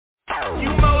You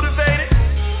motivated?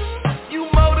 You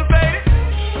motivated?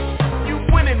 You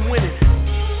winning.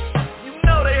 You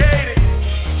know they hate it.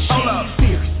 Hold up.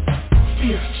 Fierce,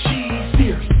 she's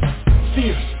fierce.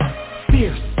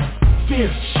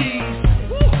 She's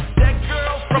that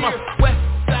girl from a west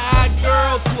side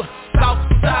girl to a south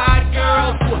side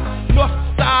girl to a north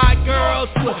side girl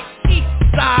to a east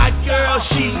side girl.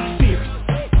 She's fierce.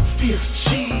 She's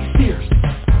fierce.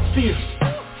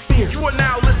 You are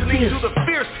now listening to the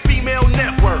Fierce Female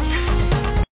Network.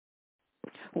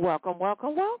 Welcome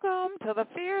to the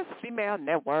Fierce Female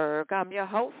Network. I'm your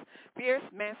host, Fierce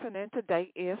Manson, and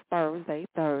today is Thursday,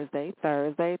 baby.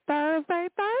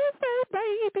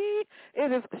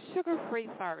 It is sugar-free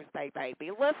Thursday,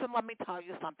 baby. Listen, let me tell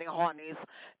you something, honeys.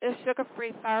 It's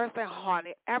sugar-free Thursday,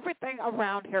 honey. Everything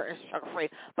around here is sugar-free,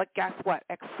 but guess what?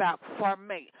 Except for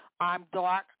me. I'm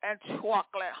dark and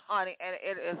chocolate, honey, and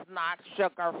it is not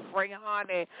sugar-free,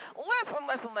 honey. Listen.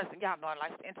 Y'all know I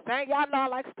like to entertain. Y'all know I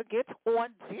like to get on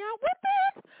down with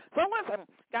it. So listen,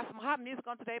 got some hot music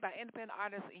on today by independent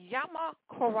artist YAMA,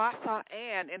 KURASAK,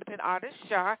 and independent artist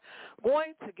Shar.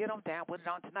 Going to get on down with it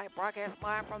on tonight. Broadcast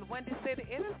live from the Windy City.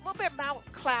 It is a little bit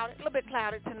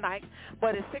cloudy tonight,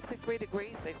 but it's 63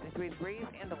 degrees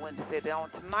in the Windy City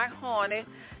on tonight, honey.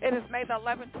 It is May the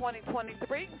 11th,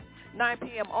 2023. 9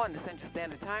 p.m. on the Central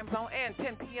Standard Time Zone and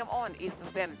 10 p.m. on the Eastern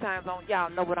Standard Time Zone. Y'all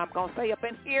know what I'm going to say up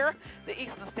in here. The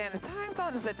Eastern Standard Time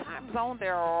Zone is a time zone that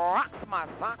rocks my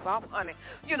socks off, honey.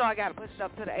 You know I got to push it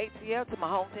up to the ATL, to my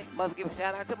home team. Must give a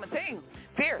shout-out to my team.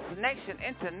 Fierce Nation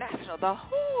International, the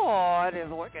hardest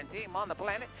working team on the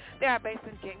planet. They are based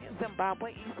in Kenya,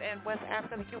 Zimbabwe, East and West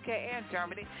Africa, the UK, and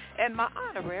Germany. And my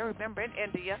honorary member in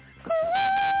India,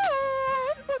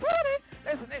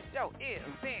 Listen, this show is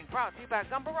being brought to you by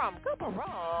Gumbarum,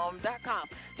 Gumbarum.com.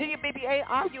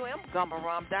 G-U-B-B-A-R-U-M,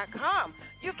 Gumbarum.com.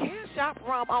 You can shop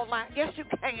rum online. Yes, you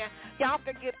can. Y'all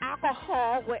can get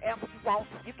alcohol wherever you want.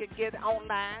 You can get it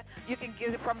online. You can get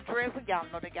it from Drizzly. Y'all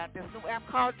know they got this new app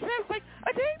called Drizzly.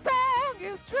 A ding-dong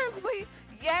is Drizzly.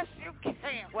 Yes, you can.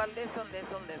 Well, listen.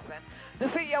 The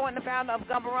CEO and the founder of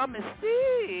Gumbarum is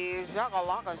Steve.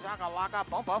 Shaka-laka,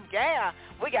 boom, yeah.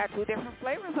 We got two different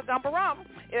flavors of Gumbarum.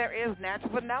 There is natural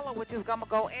vanilla, which is Gumba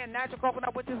Gold, and natural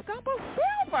coconut, which is Gumba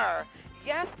Silver.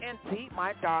 Yes, indeed,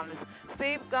 my darlings.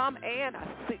 Steve Gum and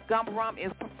Gumbarum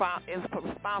is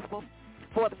responsible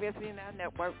for the Fierce Female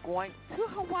Network going to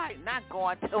Hawaii. Not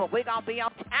going to. We're going to be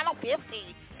on Channel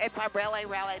 50. It's a really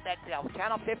big deal.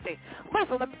 Channel 50.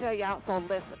 Listen, let me tell y'all. So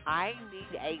listen, I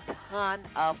need a ton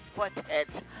of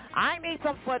footage. I need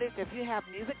some footage. If you have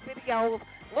music videos,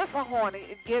 listen,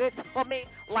 horny, get it for me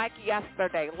like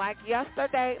yesterday.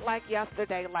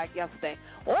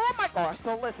 Oh, my gosh.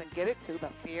 So listen, get it to the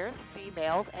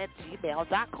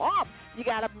fiercefemales@gmail.com. You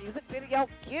got a music video,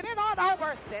 get it on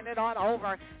over. Send it on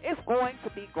over. It's going to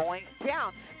be going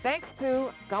down. Thanks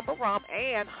to Gumbarum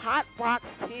and Hot Rocks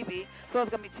TV. So it's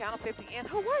going to be Channel 50 in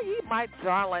Hawaii, my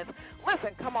darlings.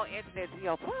 Listen, come on, Internet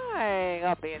Geo, playing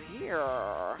up in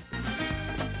here.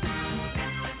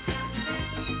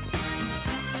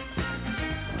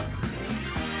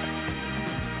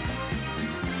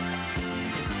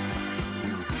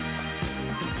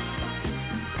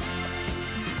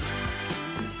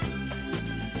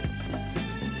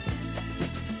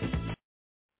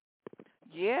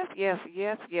 Yes,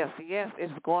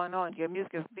 it's going on. Your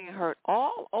music is being heard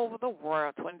all over the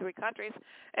world, 23 countries,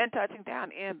 and touching down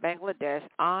in Bangladesh.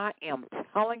 I am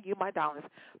telling you, my darlings.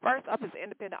 First up is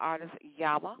independent artist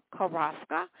YAMA,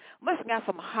 KURASAK. Listen, got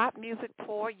some hot music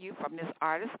for you from this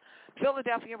artist.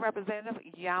 Philadelphia representative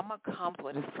YAMA comes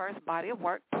with his first body of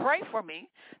work, Pray For Me.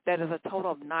 That is a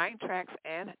total of 9 tracks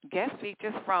and guest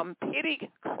features from PEEDI,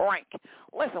 CRAKK.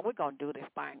 Listen, we're going to do this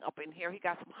thing up in here. He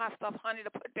got some hot stuff, honey, to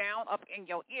put down up in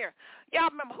your ear. Y'all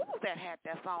remember who was that had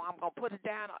that song? I'm going to put it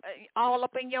down all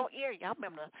up in your ear. Y'all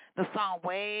remember the song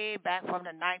way back from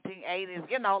the 1980s,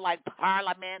 you know, like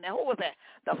Parliament. And who was that?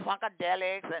 The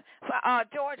Funkadelics. And so,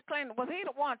 George Clinton, was he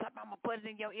the one talking about I'm going to put it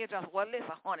in your eardrums? Well,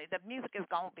 listen, honey, the music is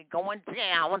going to be going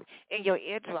down in your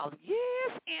eardrums.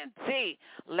 Yes, indeed.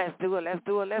 Let's do it. This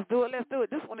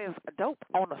one is dope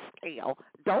on a scale.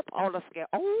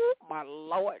 Oh, my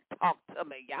Lord, talk to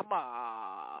me,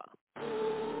 YAMA.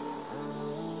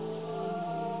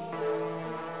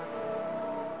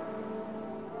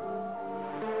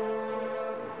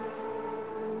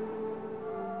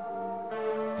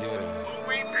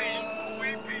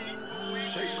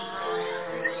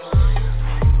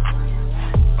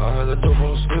 I heard the dope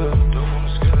on the scale.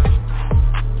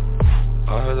 I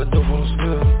heard the dope on the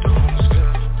scale.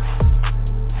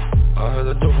 I heard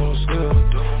the dope on the scale.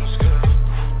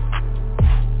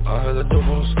 I heard the dope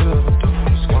on the scale.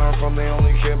 I'm from, they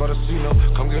only care about a C-note.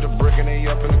 Come get a brick and they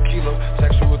up in a kilo.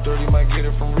 Tax you with 30, might get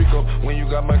it from Rico. When you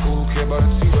got Michael, who care about a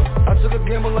Tito? I took a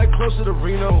gamble like closer to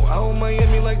Reno. I own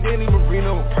Miami like Danny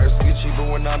Marino. Price get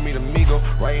cheaper when I meet Amigo.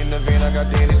 Right in the vein, I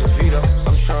got Danny DeVito.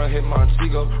 I'm trying to hit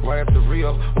Montego, right after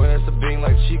Rio. When it's a bean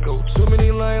like Chico. Too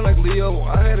many lying like Leo.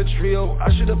 I had a trio,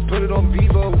 I should've put it on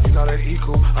Vivo. You know that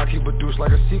equal, I keep a deuce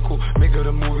like a sequel. Make it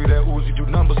a movie that Uzi do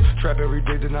numbers. Trap every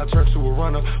day, then I turn to a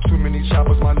runner. Too many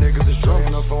choppers, my niggas is drunk.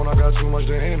 On the phone, I got too much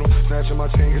to handle. Snatching my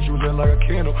chain, get you lit like a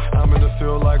candle. I'm in the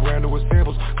field like Randall with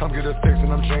samples. Come get a fix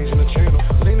and I'm changing the channel.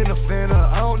 Leaning the Fanta,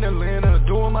 out in Atlanta.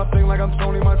 Doing my thing like I'm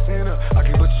Tony Montana. I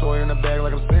keep a toy in the bag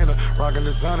like I'm Santa. Rockin'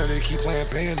 designer, they keep playing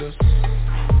pandas.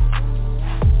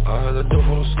 I had the dope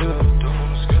on the scale.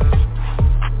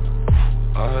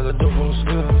 I had the dope on the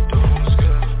scale.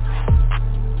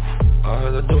 I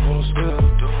had the dope on the scale.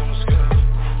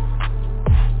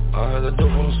 I had the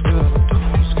dope on the scale.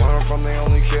 Where I'm from, they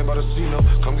only care about a C-note.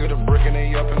 Come get a brick and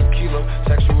they up in a kilo.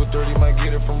 Tax you with 30, might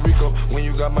get it from Rico. When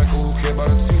you got Michael, who care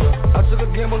about a Tito? I took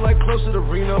a gamble like closer to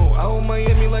Reno. I own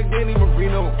Miami like Danny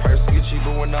Marino. Price get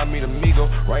cheaper when I meet Amigo.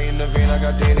 Right in the vein, I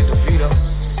got Danny DeVito.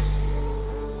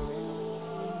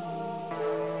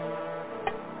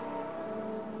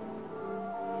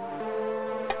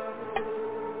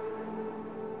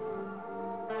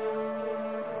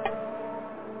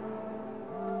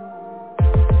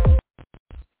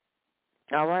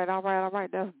 All right.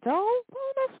 That's Dope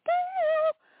on the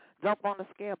Scale. Dope on the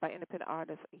Scale by independent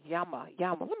artist YAMA.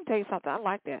 Let me tell you something. I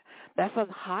like that. That's a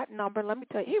hot number. Let me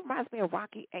tell you, he reminds me of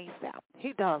Rocky ASAP.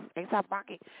 He does. ASAP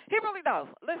Rocky. He really does.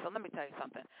 Listen, let me tell you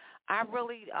something. I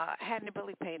really hadn't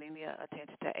really paid any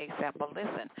attention to ASAP, but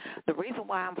listen, the reason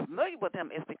why I'm familiar with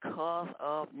him is because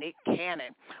of Nick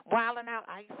Cannon. Wildin' Out,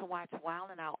 I used to watch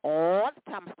Wildin' Out all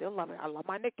the time. I still love it. I love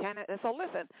my Nick Cannon. And so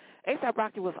listen, ASAP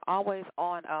Rocky was always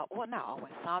on, well, not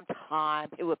always, sometime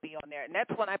it would be on there. And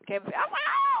that's when I became, I was like,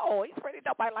 oh, he's pretty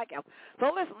dope. I like him.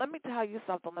 So listen, let me tell you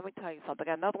something. I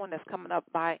got another one that's coming up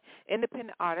by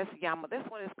independent artist YAMA. This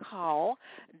one is called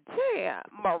Dan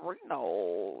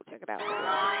Marino. Check it out.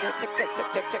 Check.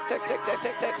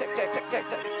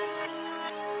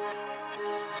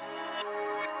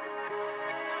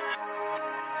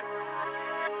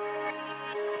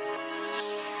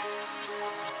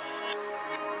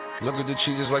 Look at the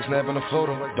cheaters like snapping a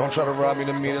photo. Don't try to rob me,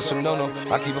 to me that's a no-no.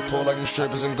 I keep a pole like them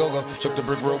strippers and go-go. Took the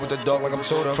brick road with the dog like I'm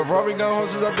Toto. Ferrari got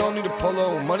horses, I don't need a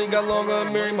polo. Money got longer, I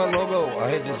marry my logo. I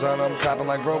hit designer, I'm copping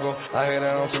like Rogo. I hit an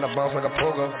ounce and I bounce like a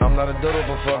pogo. I'm not a dodo,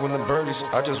 but fuck with the birdies.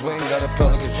 I just went and got a pelt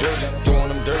like a jersey.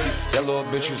 Doing them dirty. That little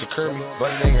bitch used to curb me,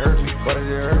 but it ain't hurt me. But it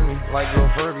did hurt me, like Lil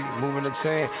Furby. Moving the 10,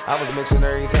 I was mixing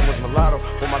everything with mulatto.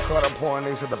 With my card, I'm pouring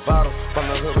things at the bottle. From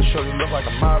the hood, but show you look like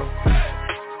a model.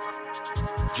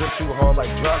 Drip too hard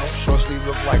like Drago. Short sleeve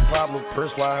look like Pablo.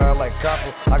 Purse fly high like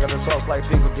Capo. I got the sauce like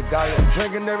Pico de Gallo.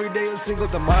 Drinking every day a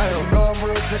single de Mayo. You know I'm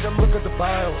real, take a look at the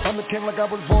bio. I'm the king like I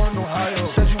was born in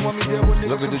Ohio. Said you want me there with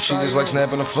niggas. Look at the cheaters like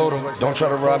snapping a photo. Don't try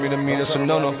to rob me, to me that's a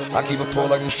no-no. I keep a pole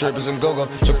like them strippers and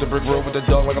go-go. Took the brick road with the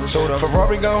dog like I'm Toto.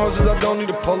 Ferrari got horses, I don't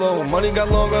need a polo. Money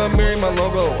got longer, I marry my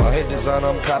logo. I hit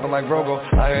designer, I'm copping like Rogo.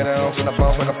 I hit an ounce and I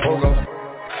bounce like a pogo.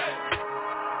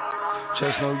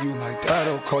 Just know you like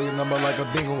Dotto. Call your number like a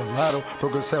bingo and lotto.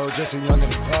 Broke a cell, Jesse Young and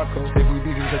Paco. If we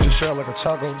beat you, cut your shell like a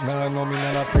taco. Now I know me,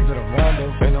 now I think that I'm Rondo.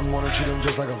 And I'm gonna treat them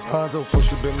just like a Lonzo. Push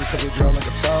the Bentley, cut it drown like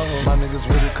a Tahoe. My niggas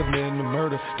with it, committing the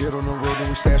murder. Get on the road and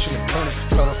we stash in the burner.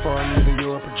 Cut a foreign, either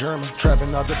Europe or German.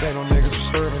 Trapping out the band on niggas for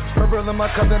serving. Her brother, my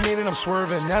cup, that meaning I'm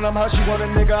swerving. Now I'm hot, she want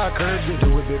a nigga, I curved it. Do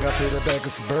it big, I pay the back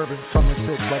of suburban. From the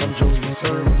 6 like I'm Julian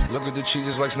Servant. Look at the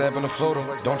cheaters like snapping a photo.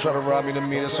 Don't try to rob me, to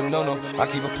me that's a no-no. I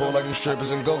keep a pole like them strippers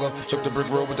and go-go. Took the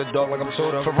brick road with the dog like I'm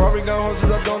Toto. Ferrari got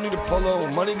horses, I don't need a polo.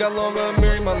 Money got longer, I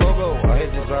marry my logo. I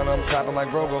hit designer, I'm copping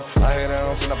like Rogo. I hit an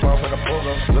ounce and I bounce like a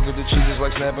pogo. Look at the cheaters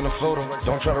like snapping a photo.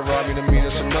 Don't try to rob me, to me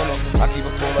that's a no-no. I keep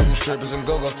a pole like them strippers and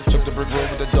go-go. Took the brick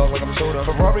road with the dog like I'm Toto.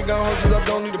 Ferrari got horses, I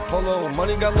don't need a polo.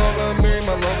 Money got longer, I marry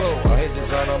my logo. I hit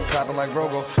designer, I'm copping like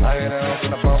Rogo. I hit an ounce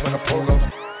and I bounce like a pogo.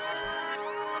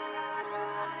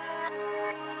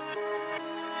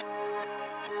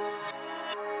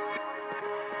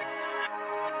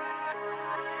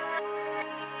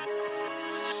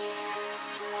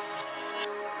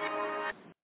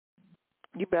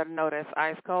 You better know that's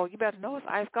ice cold. You better know it's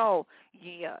ice cold.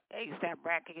 Yeah, ASAP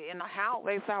Rocky in the house.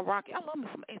 ASAP Rocky. I love me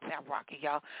some ASAP Rocky,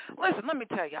 y'all. Listen, let me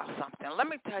tell y'all something. Let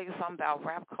me tell you something about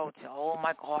rap culture. Oh,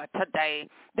 my God, today.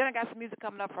 Then I got some music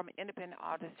coming up from an independent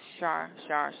artist, Shar.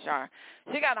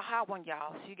 She got a hot one,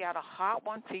 y'all. She got a hot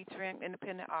one featuring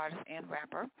independent artist and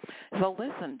rapper. So,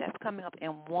 listen, that's coming up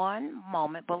in one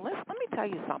moment. But listen, let me tell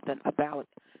you something about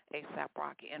A$AP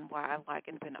Rocky and why I like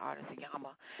independent artist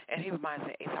YAMA, and he reminds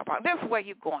me of A$AP Rocky. This is where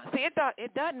you're going. See, it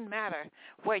doesn't matter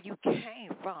where you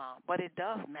came from, but it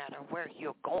does matter where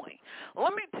you're going.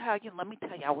 Let me tell you,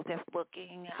 I was just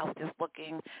looking,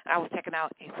 I was checking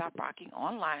out A$AP Rocky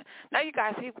online. Now, you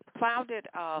guys, he founded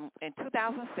in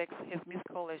 2006 his music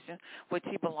coalition, which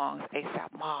he belongs,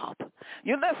 A$AP Mob.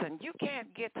 You listen, you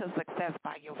can't get to success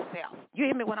by yourself. You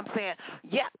hear me what I'm saying?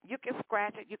 Yeah, you can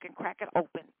scratch it, you can crack it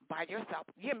open by yourself.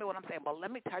 You hear me what I'm saying? But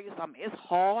let me tell you something. It's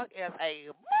hard as a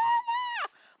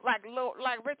like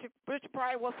Richard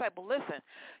Pryor will say, but listen,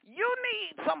 you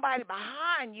need somebody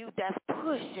behind you that's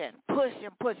pushing, because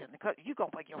you're going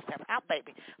to put yourself out,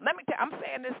 baby. Let me tell you, I'm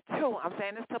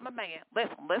saying this to my man.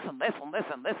 Listen. I'm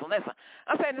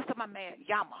saying this to my man,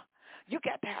 YAMA. You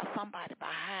got to have somebody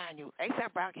behind you.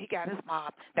 A$AP Rocky, he got his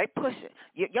mob. They push it.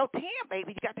 Your team,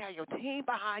 baby, you got to have your team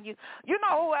behind you. You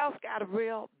know who else got a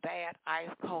real bad ice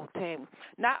cold team?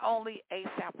 Not only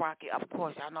A$AP Rocky, of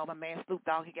course. Y'all know my man Snoop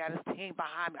Dogg, he got his team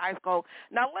behind me, ice cold.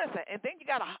 Now, listen, and then you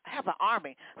got to have an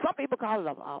army. Some people call it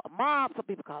a mob. Some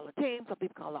people call it a team. Some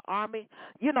people call it an army.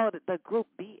 You know, the group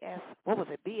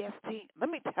BST. Let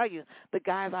me tell you, the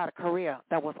guys out of Korea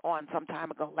that was on some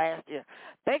time ago last year,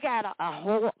 they got a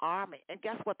whole army. And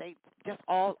guess what? They just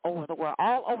all over the world.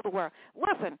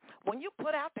 Listen, when you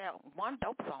put out that one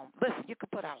dope song, listen, you can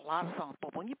put out a lot of songs,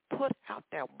 but when you put out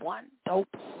that one dope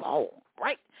song,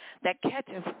 right, that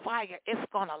catches fire, it's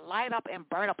going to light up and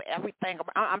burn up everything.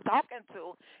 I'm talking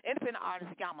to independent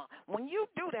artist YAMA. When you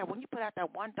do that, when you put out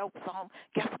that one dope song,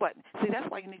 guess what? See, that's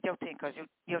why you need your team, because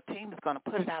your team is going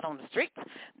to put it out on the streets.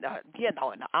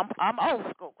 I'm old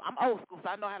school. So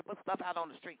I know how to put stuff out on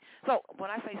the street. So when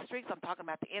I say streets, I'm talking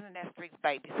about the internet streets,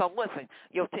 baby. So listen,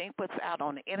 your team puts it out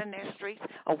on the internet streets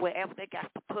or wherever they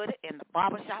got to put it, in the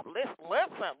barbershop. Listen.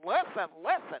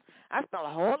 I spent a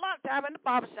whole lot of time in the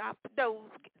barbershop,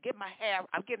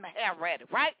 I'm getting my hair ready,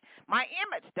 right? My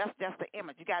image, that's the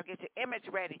image. You got to get your image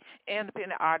ready.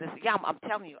 Independent artist, YAMA, I'm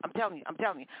telling you.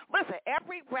 Listen,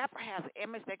 every rapper has an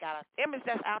image. They got an image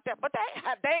that's out there, but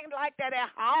they ain't like that at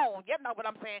home. You know what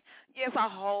I'm saying? It's a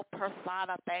whole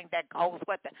persona thing that goes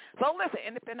with it. So listen,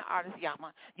 independent artist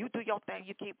YAMA, you do your thing.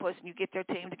 You keep pushing. You get your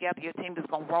team together. Your team is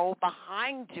going to roll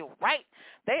behind you, right?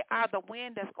 They are the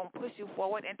wind that's going to push you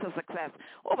forward into success.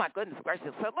 Oh, my goodness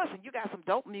gracious. So listen, you got some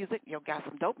dope music. You got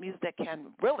some dope music that can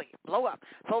really blow up.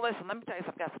 So listen, let me tell you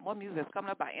something. Got some more music that's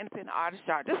coming up by independent artist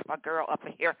Shar. This is my girl up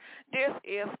in here.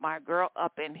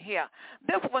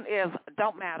 This one is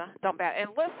Don't Matter. And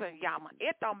listen, YAMA,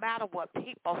 it don't matter what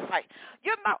people say.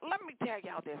 You know, let me tell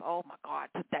y'all this. Oh, my God,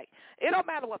 today. It don't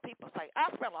matter what people say. I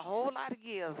spent a whole lot of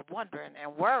years wondering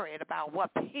and worried about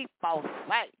what people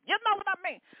say. You know what I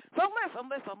mean? So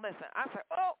listen. I said,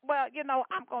 oh, well, you know,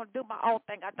 I'm going to do my own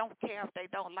thing. I don't care if they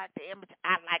don't like the image.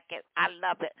 I like it. I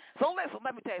love it. So listen,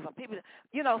 let me tell you something. People,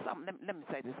 you know something, let me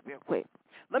say this real quick.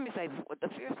 Let me say this. The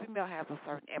fierce female has a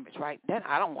certain image, right? Then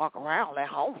I don't walk around at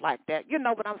home like that. You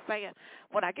know what I'm saying?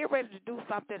 When I get ready to do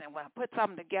something and when I put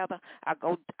something together, I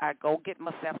go get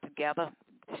myself together,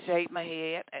 shave my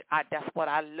head. That's what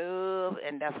I love,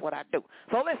 and that's what I do.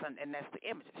 So listen, and that's the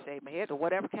image, shave my head or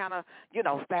whatever kind of, you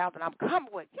know, style that I'm coming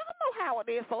with. Y'all know how it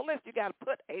is. So listen, you got to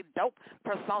put a dope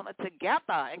persona together.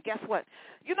 And guess what?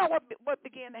 You know what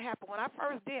began to happen when I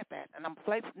first did that? And I'm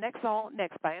playing next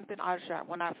by independent artist Shar.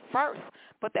 When I first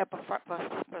put that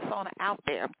persona out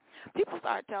there, people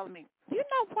started telling me, you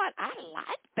know what? I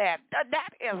like that.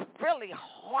 That is really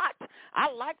hot.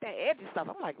 I like that edgy stuff.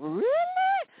 I'm like, really?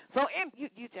 So you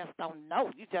just don't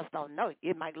know.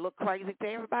 It might look crazy to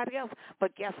everybody else,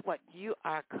 but guess what? You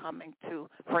are coming to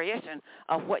fruition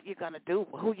of what you're going to do,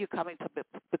 who you're coming to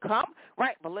become,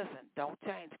 right? But listen, don't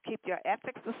change. Keep your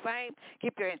ethics the same.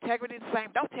 Keep your integrity the same.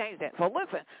 Don't change that. So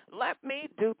listen, let me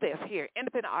do this here.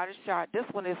 Independent artist Shar. This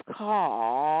one is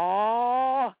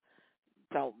called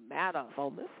Don't Matter. So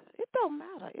listen, it don't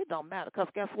matter, because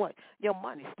guess what? Your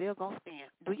money's still going to spend.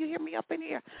 Do you hear me up in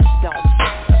here? Don't matter.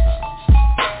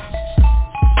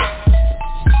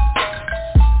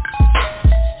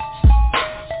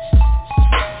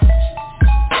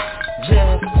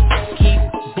 Just keep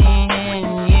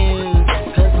being you,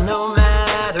 'cause no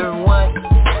matter what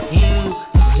you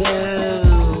do,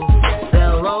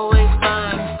 they'll always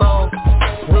find fault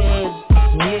with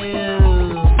you.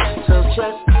 So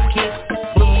just keep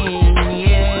being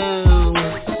you.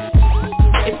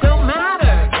 It don't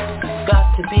matter, got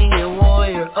to be a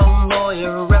warrior, own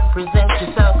lawyer, represent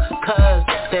yourself, 'cause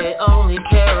they only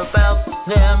care about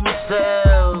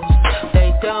themselves.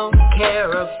 They don't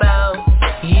care about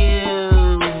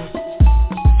you.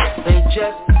 They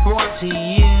just want to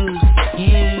use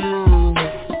you.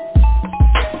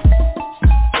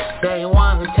 They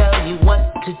want to tell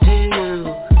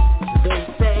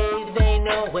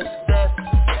what's best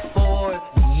for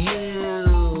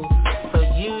you.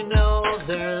 But you know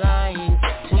they're lying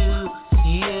to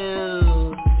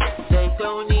you. They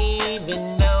don't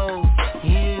even know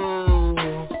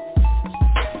you.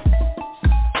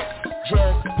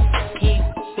 Just keep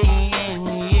being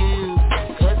you,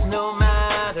 'cause no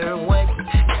matter what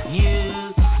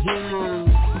you do,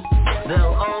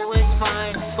 they'll always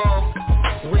find fault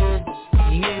with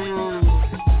you.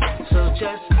 So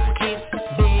just keep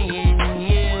being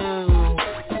you.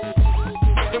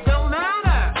 It don't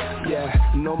matter. Yeah,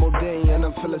 normal day and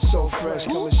I'm feeling so fresh.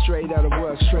 Coming straight out of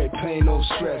work, straight pain, no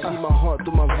stress. See my heart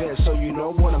through my vest, so you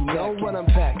know what I'm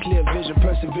back. Clear vision,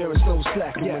 perseverance, no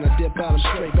slacking. When I dip out, I'm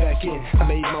straight back in. I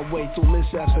made my way through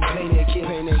mishaps and pain and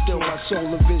kin. Still my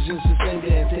soul and vision's the same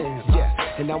damn thing.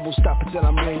 Yeah, and I won't stop until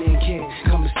I'm reigning king.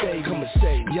 Come and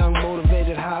stay, young,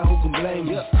 motivated, high, who can blame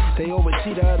me? They always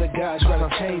see the other guys try to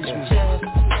change me. Just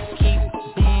keep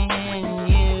being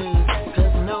you,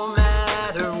 'cause no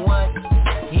matter what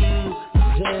you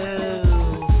do,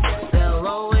 they'll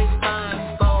always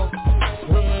find fault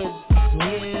with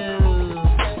you.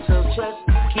 So just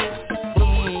keep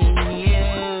being you.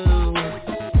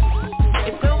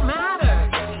 It don't matter.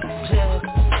 Just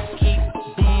keep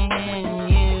being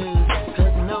you,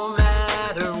 'cause no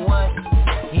matter what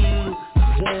you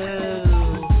do,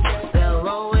 they'll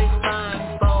always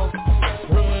find fault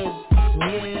with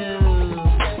you.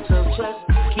 So just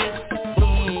keep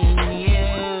being you.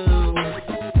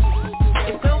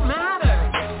 It don't matter.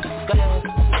 Just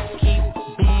keep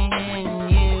being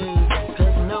you,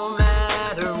 'cause no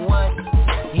matter what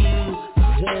you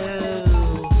do,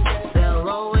 they'll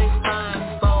always find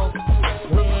fault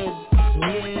with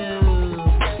you.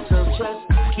 So just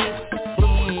keep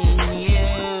being you.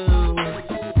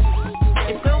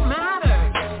 It don't matter.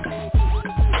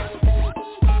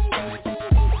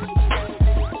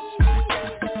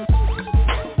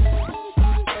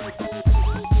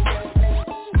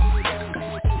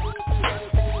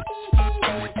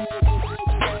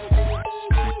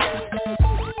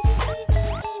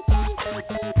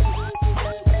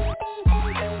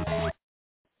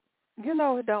 You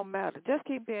know it don't matter. Just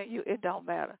keep being you. It don't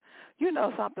matter. You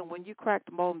know something, when you crack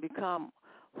the mold and become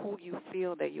who you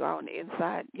feel that you are on the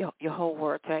inside, your whole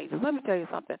world changes. Let me tell you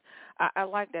something. I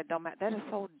like that. Don't matter. That is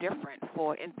so different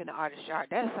for independent artist Shar.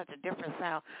 That is such a different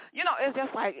sound. You know, it's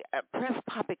just like Prince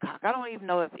Poppycock. I don't even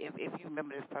know if you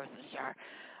remember this person, Shar.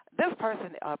 This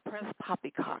person, Prince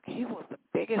Poppycock, he was the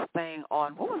biggest thing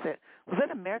on, what was it? Was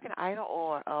it American Idol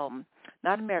or,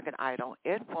 not American Idol?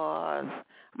 It was,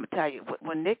 I'm going to tell you,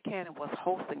 when Nick Cannon was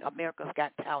hosting America's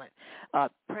Got Talent,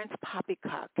 Prince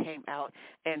Poppycock came out,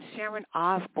 and Sharon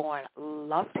Osbourne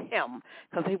loved him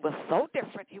because he was so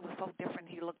different. He was so different.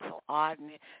 He looked so odd,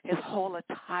 and his whole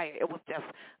attire, it was just,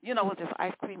 you know, it was just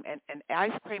ice cream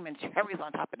and cherries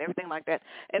on top and everything like that.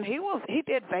 And he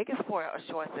did Vegas for a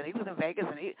short stint. He was in Vegas,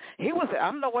 and he was, I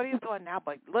don't know what he's doing now,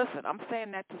 but listen, I'm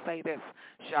saying that to say this,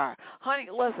 Shar. Honey,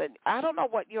 listen, I don't know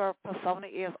what your persona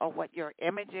is or what your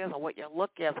image is or what your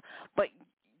look is, but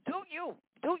do you.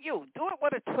 Do it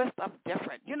with a twist of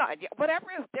different. You know, whatever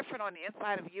is different on the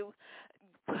inside of you,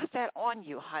 put that on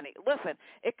you, honey. Listen,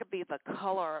 it could be the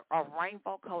color, a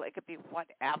rainbow color. It could be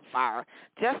whatever.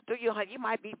 Just do you, honey. You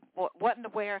might be wanting to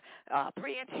wear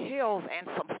 3-inch heels and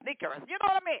some sneakers. You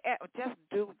know what I mean? Just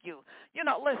do you. You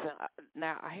know, listen,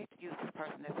 now I hate to use this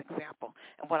person as an example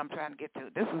and what I'm trying to get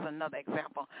to. This is another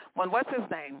example. What's his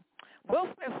name? Will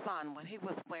Smith's son, when he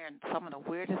was wearing some of the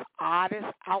weirdest, oddest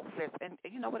outfits, and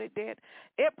you know what it did?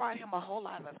 It brought him a whole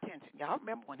lot of attention. Y'all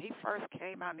remember when he first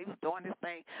came out and he was doing this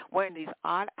thing, wearing these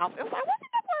odd outfits? It's like, what in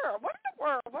the world? What in the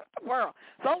world? What in the world?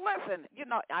 So listen, you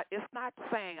know, it's not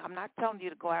saying, I'm not telling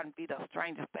you to go out and be the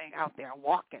strangest thing out there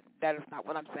walking. That is not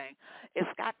what I'm saying. It's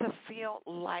got to feel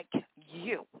like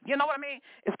you. You know what I mean?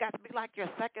 It's got to be like your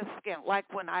second skin.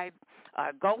 Like when I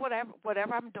go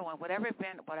whatever I'm doing, whatever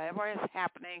event, whatever is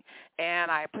happening,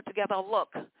 and I put together a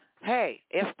look. Hey,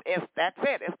 if that's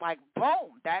it, it's like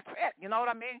boom, that's it. You know what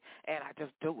I mean? And I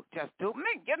just do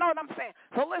me. You know what I'm saying?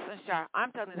 So listen, Shar,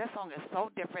 I'm telling you, that song is so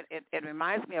different. It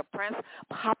reminds me of Prince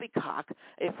Poppycock.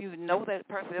 If you know that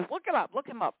person is, look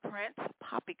him up, Prince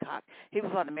Poppycock. He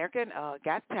was on American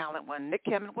Got Talent when Nick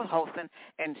Cannon was hosting,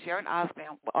 and Sharon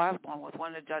Osbourne was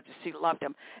one of the judges. She loved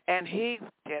him, and he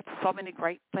did so many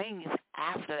great things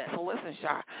after that. So listen,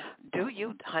 Shar, do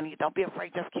you, honey, don't be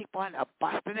afraid. Just keep on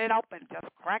busting it open. Just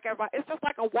crack it right. It's just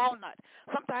like a walnut.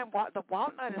 Sometimes the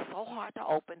walnut is so hard to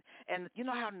open, and you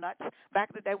know how nuts, back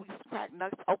in the day we used to crack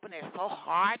nuts open. They're so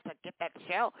hard to get that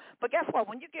shell. But guess what?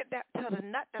 When you get that to the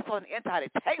nut that's on the inside,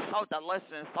 it tastes so delicious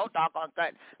and so doggone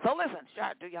good. So listen,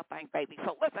 Shar, do your thing, baby.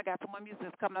 So listen, I got some more music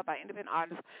that's coming up by independent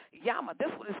artist YAMA.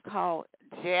 This one is called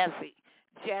Jazzy.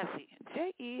 Jazzy,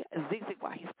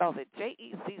 J-E-Z-Z-Y. He spells it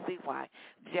J-E-Z-Z-Y,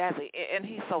 Jazzy, and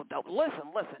he's so dope.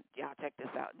 Listen, y'all, check this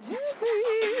out.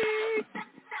 Jazzy.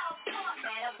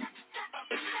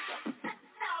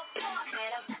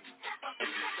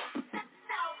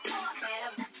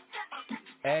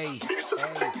 Hey.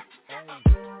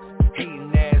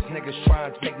 Hating ass niggas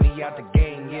trying to take me out the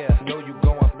game, yeah. Know you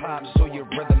going pop, so your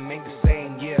rhythm ain't the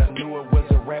same, yeah. Knew it was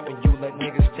a rap when you let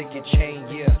niggas take your chain,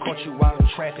 yeah. Caught you out in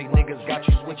traffic, niggas got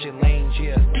you switching lanes,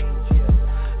 yeah.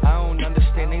 I don't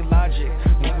understand they logic.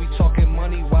 When we talking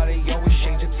money, why they always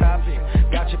change the topic?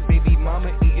 Got your baby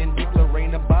mama eating Dick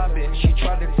Lorraine Bobbitt. She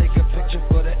tried to take a picture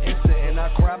for the Insta and I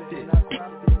cropped it.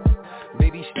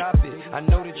 Baby, stop it. I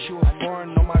know that you a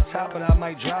foreign on my top, but I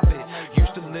might drop it.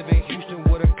 Used to live in Houston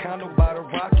with a condo by the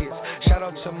Rockets. Shout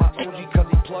out to my OG cause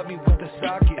he plugged me with the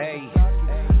socket. Hey,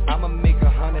 I'ma make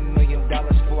 $100 million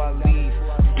before I leave.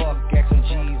 Fuck X and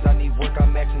G's, I need work,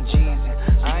 I'm X and G's.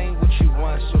 I ain't what you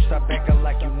want, so stop acting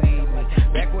like you need me.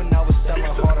 Back when I was selling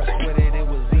hard, I swear that it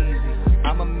was easy.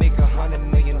 I'ma make $100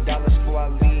 million before I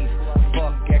leave.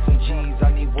 Fuck X and G's,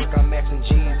 I need work, I'm X and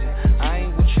G's. I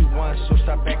ain't what you want, so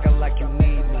stop acting like you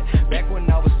need me. Back when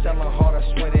I was selling hard, I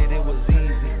swear that it was easy.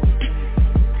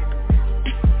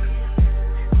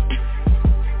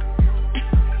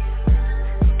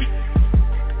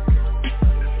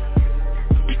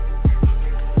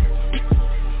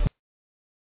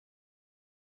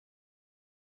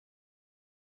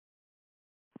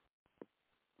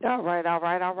 All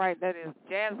right. That is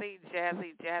Jazzy,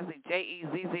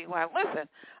 J-E-Z-Z-Y. Listen,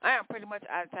 I am pretty much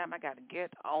out of time. I got to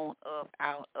get on up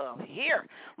out of here.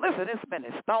 Listen, it's been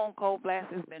a stone cold blast.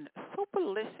 It's been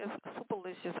superlicious,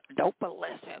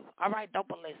 dopalicious. All right,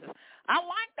 dopalicious. I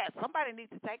like that. Somebody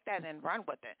needs to take that and run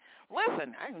with it.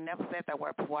 Listen, I ain't never said that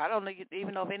word before. I don't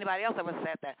even know if anybody else ever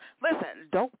said that. Listen,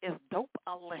 dope is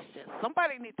dopalicious.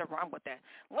 Somebody needs to run with that.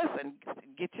 Listen,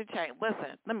 get your change.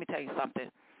 Listen, let me tell you something.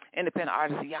 Independent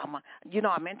artist YAMA. You know,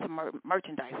 I'm into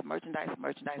merchandise,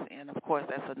 and of course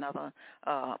that's another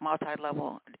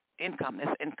multi-level income.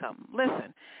 It's income.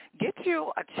 Listen, get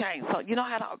you a chain. So you know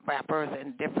how the rappers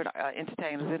and different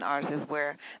entertainers and artists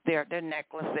wear their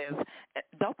necklaces.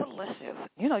 Dopalicious.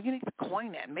 You know, you need to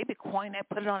coin that. Maybe coin that,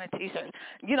 put it on a T-shirt.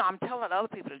 You know, I'm telling other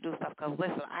people to do stuff because,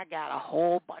 listen, I got a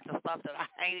whole bunch of stuff that I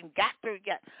ain't even got through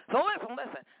yet. So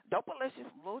listen. Dopalicious,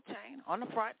 little chain on the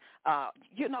front.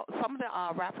 You know, some of the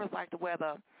rappers like to wear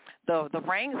the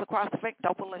rings across the face.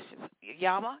 Dopalicious.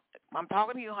 YAMA, I'm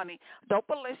talking to you, honey.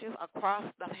 Dopalicious across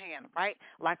the hand, right?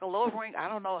 Like a little ring. I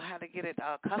don't know how to get it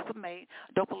custom made.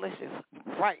 Dopalicious,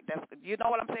 right? That's, you know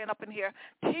what I'm saying up in here.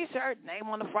 T-shirt, name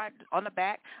on the front, on the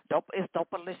back. Dope is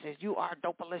Dopalicious. You are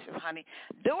Dopalicious, honey.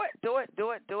 Do it. So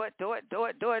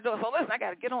listen, I got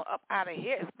to get on up out of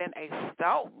here. It's been a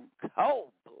stone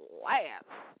cold blast.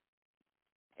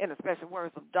 In the special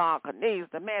words of Don Cornelius,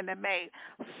 the man that made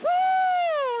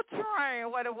Soul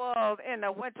Train what it was in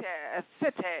the winter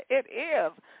city. It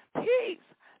is peace,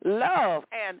 love,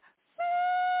 and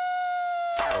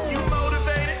soul. You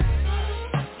motivated?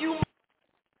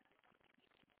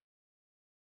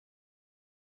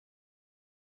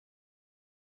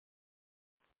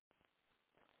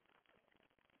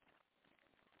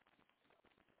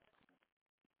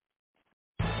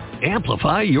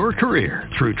 Amplify your career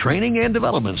through training and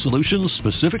development solutions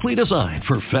specifically designed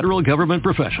for federal government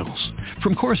professionals.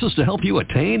 From courses to help you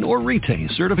attain or retain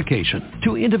certification,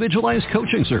 to individualized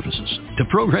coaching services, to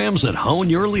programs that hone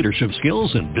your leadership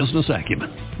skills and business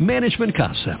acumen, Management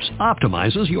Concepts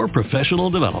optimizes your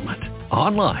professional development.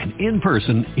 Online, in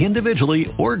person,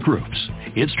 individually, or groups,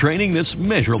 it's training that's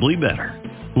measurably better.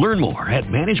 Learn more at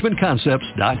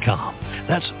managementconcepts.com.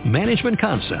 That's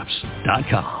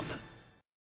managementconcepts.com.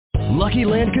 Lucky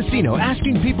Land Casino,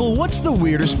 asking people, what's the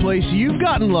weirdest place you've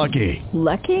gotten lucky?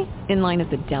 Lucky? In line at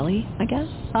the deli, I guess?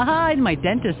 Aha, in my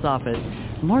dentist's office.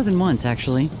 More than once,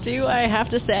 actually. Do I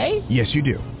have to say? Yes, you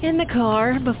do. In the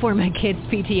car before my kids'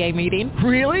 PTA meeting.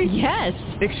 Really? Yes.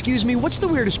 Excuse me, what's the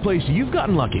weirdest place you've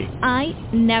gotten lucky? I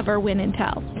never win and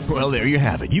tell. Well, there you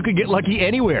have it. You can get lucky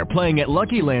anywhere, playing at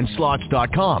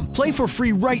LuckyLandSlots.com. Play for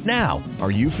free right now.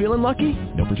 Are you feeling lucky?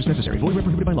 No purchase necessary. Void where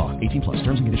prohibited by law. 18+.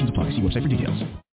 Terms and conditions apply. See website for details.